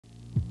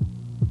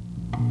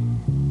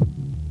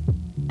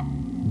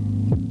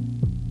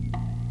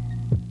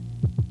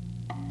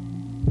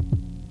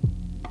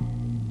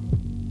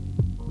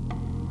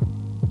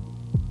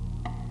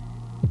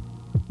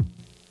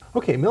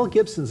Okay, Mel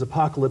Gibson's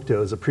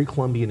Apocalypto is a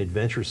pre-Columbian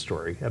adventure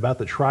story about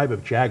the tribe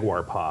of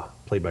Jaguar Paw,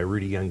 played by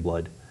Rudy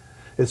Youngblood.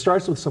 It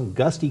starts with some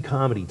gusty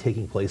comedy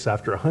taking place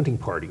after a hunting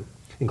party,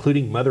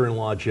 including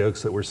mother-in-law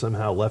jokes that were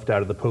somehow left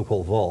out of the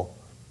Popol Vuh.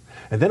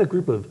 And then a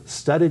group of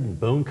studded and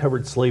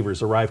bone-covered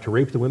slavers arrive to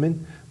rape the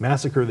women,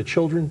 massacre the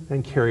children,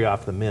 and carry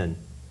off the men.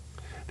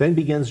 Then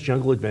begins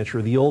jungle adventure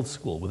of the old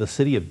school, with a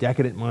city of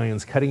decadent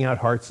Mayans cutting out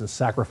hearts and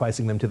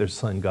sacrificing them to their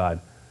sun god.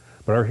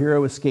 But our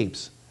hero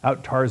escapes,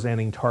 out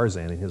Tarzaning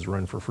Tarzan in his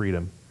run for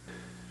freedom.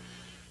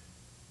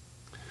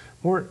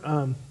 Mort,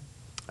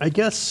 I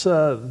guess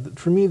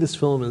for me this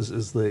film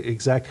is the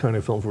exact kind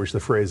of film for which the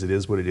phrase "it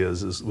is what it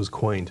is" was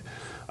coined.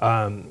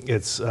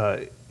 Its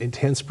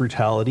intense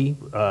brutality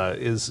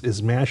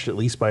is matched at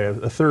least by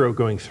a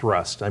thoroughgoing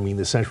thrust. I mean,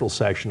 the central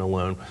section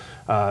alone,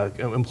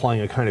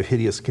 implying a kind of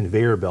hideous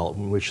conveyor belt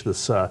in which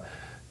this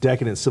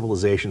decadent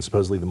civilization,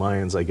 supposedly the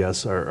Mayans, I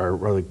guess, are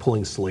like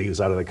pulling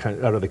slaves out of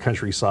the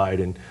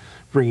countryside and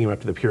bringing them up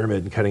to the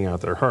pyramid and cutting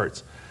out their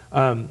hearts.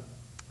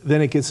 Then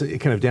it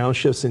kind of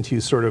downshifts into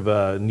sort of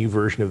a new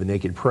version of The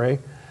Naked Prey.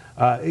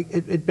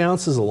 It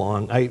bounces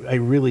along. I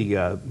really,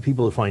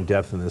 people who find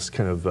depth in this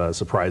kind of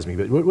surprise me,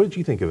 but what did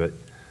you think of it?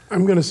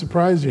 I'm going to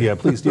surprise you. Yeah,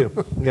 please do.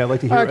 Yeah, I'd like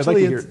to hear.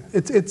 Actually, I'd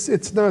like to hear.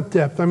 It's not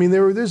depth. I mean,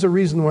 there's a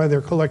reason why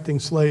they're collecting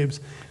slaves.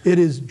 It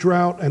is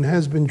drought and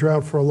has been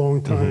drought for a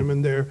long time,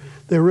 and they're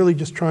really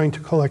just trying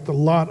to collect a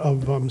lot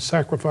of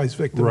sacrifice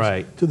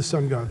victims to the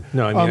sun god.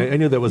 No, I mean, I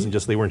knew that wasn't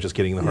just, they weren't just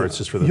getting the hearts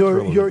just for the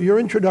thrill of it. Your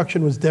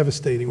introduction was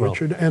devastating,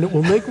 Richard, and it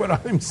will make what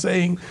I'm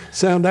saying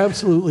sound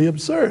absolutely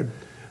absurd.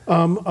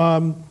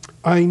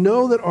 I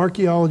know that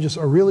archaeologists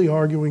are really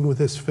arguing with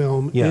this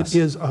film. Yes.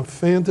 It is a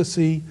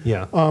fantasy.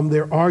 Yeah.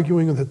 They're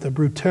arguing that the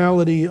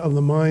brutality of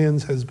the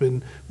Mayans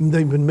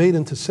they've been made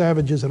into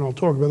savages, and I'll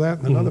talk about that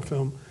in another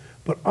film.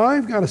 But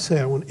I've got to say,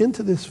 I went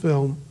into this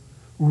film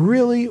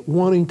really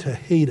wanting to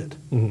hate it.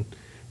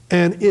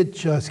 And it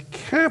just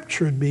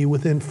captured me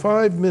within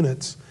 5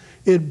 minutes.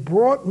 It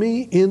brought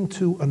me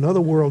into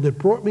another world. It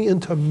brought me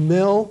into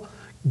Mel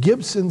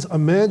Gibson's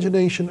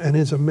imagination and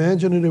his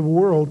imaginative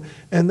world,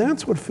 and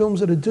that's what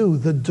films are to do.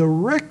 The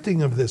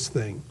directing of this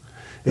thing,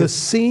 the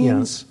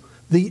scenes,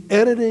 the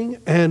editing,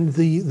 and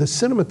the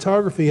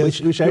cinematography,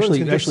 which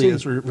actually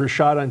is for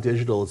shot on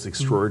digital. It's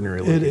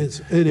extraordinary. It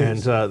is. It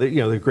is. And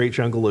they're great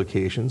jungle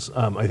locations.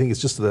 I think it's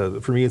just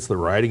for me, it's the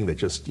writing that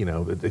just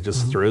it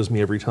just throws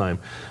me every time.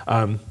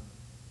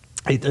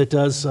 It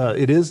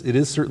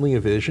is certainly a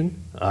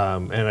vision,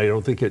 and I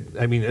don't think it.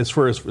 I mean, as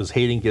far as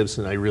hating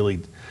Gibson, I really.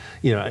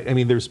 I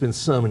mean, there's been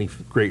so many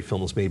great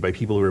films made by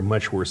people who are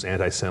much worse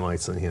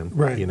anti-Semites than him.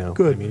 Right. I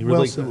Good. mean,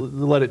 well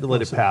let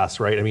it pass,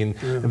 right? I mean,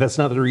 and that's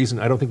not the reason.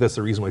 I don't think that's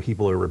the reason why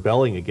people are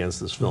rebelling against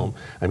this film.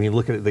 I mean,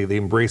 look at it. They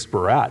embraced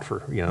Barat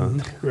for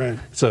Right.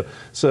 So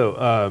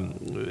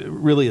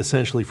really,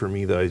 essentially for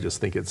me, though, I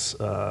just think it's.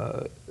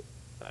 I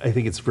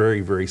think it's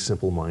very, very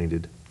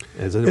simple-minded.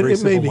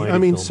 It may be. I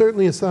mean,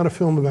 certainly it's not a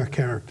film about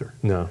character.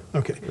 No.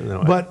 Okay.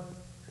 No, but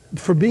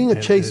for being a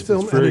chase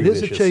film, and it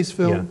is a chase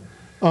film.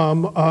 I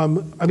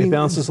mean, it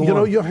bounces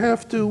along. You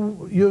have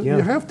to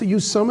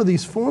use some of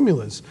these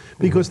formulas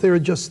because there are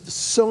just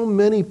so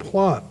many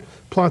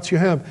plots you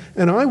have.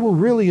 And I will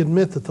really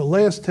admit that the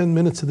last 10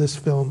 minutes of this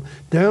film,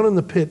 down in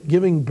the pit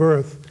giving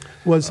birth,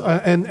 was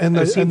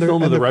I've seen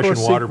film of the Russian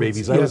water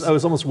babies. Yes. I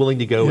was almost willing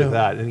to go with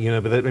that, and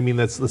but that, I mean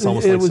that's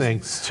almost like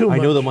saying I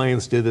know the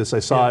Mayans did this. I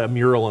saw a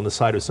mural on the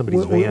side of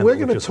somebody's van. We're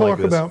going to talk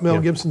about Mel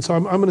Gibson, so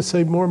I'm going to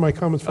save more of my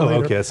comments for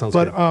later. Okay, that sounds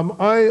good.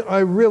 But I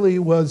really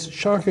was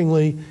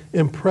shockingly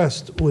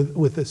impressed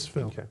with this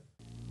film. Okay.